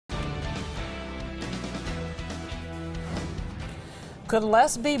Could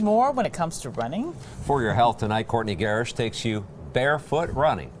less be more when it comes to running? For your health tonight, Courtny Gerrish takes you barefoot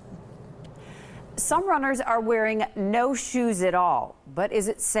running. Some runners are wearing no shoes at all, but is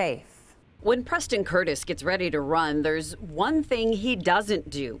it safe? When Preston Curtis gets ready to run, there's one thing he doesn't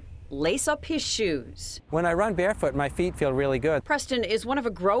do: lace up his shoes. When I run barefoot, my feet feel really good. Preston is one of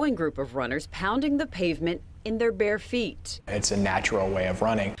a growing group of runners pounding the pavement in their bare feet. It's a natural way of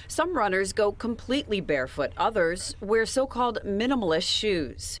running. Some runners go completely barefoot. Others wear so-called minimalist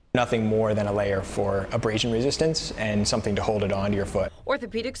shoes. Nothing more than a layer for abrasion resistance and something to hold it onto your foot.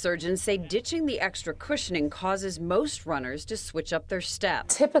 Orthopedic surgeons say ditching the extra cushioning causes most runners to switch up their step.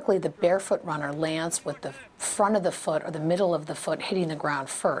 Typically, the barefoot runner lands with the front of the foot or the middle of the foot hitting the ground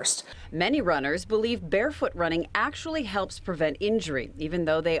first. Many runners believe barefoot running actually helps prevent injury, even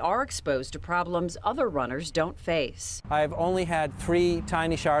though they are exposed to problems other runners don't face. I've only had 3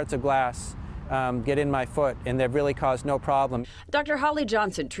 tiny shards of glass get in my foot, and they've really caused no problem. Dr. Holly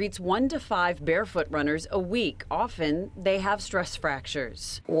Johnson treats 1 to 5 barefoot runners a week. Often they have stress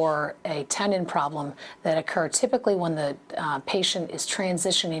fractures Or a tendon problem that occur typically when the patient is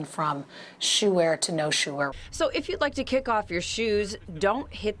transitioning from shoe wear to no shoe wear. So if you'd like to kick off your shoes, don't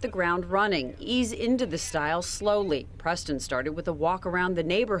hit the ground running. Ease into the style slowly. Preston started with a walk around the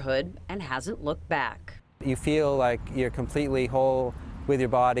neighborhood and hasn't looked back. You feel like you're completely whole with your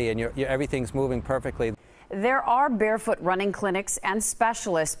body, and everything's moving perfectly. There are barefoot running clinics and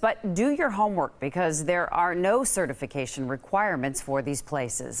specialists, but do your homework because there are no certification requirements for these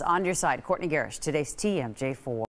places. On your side, Courtny Gerrish, today's TMJ4.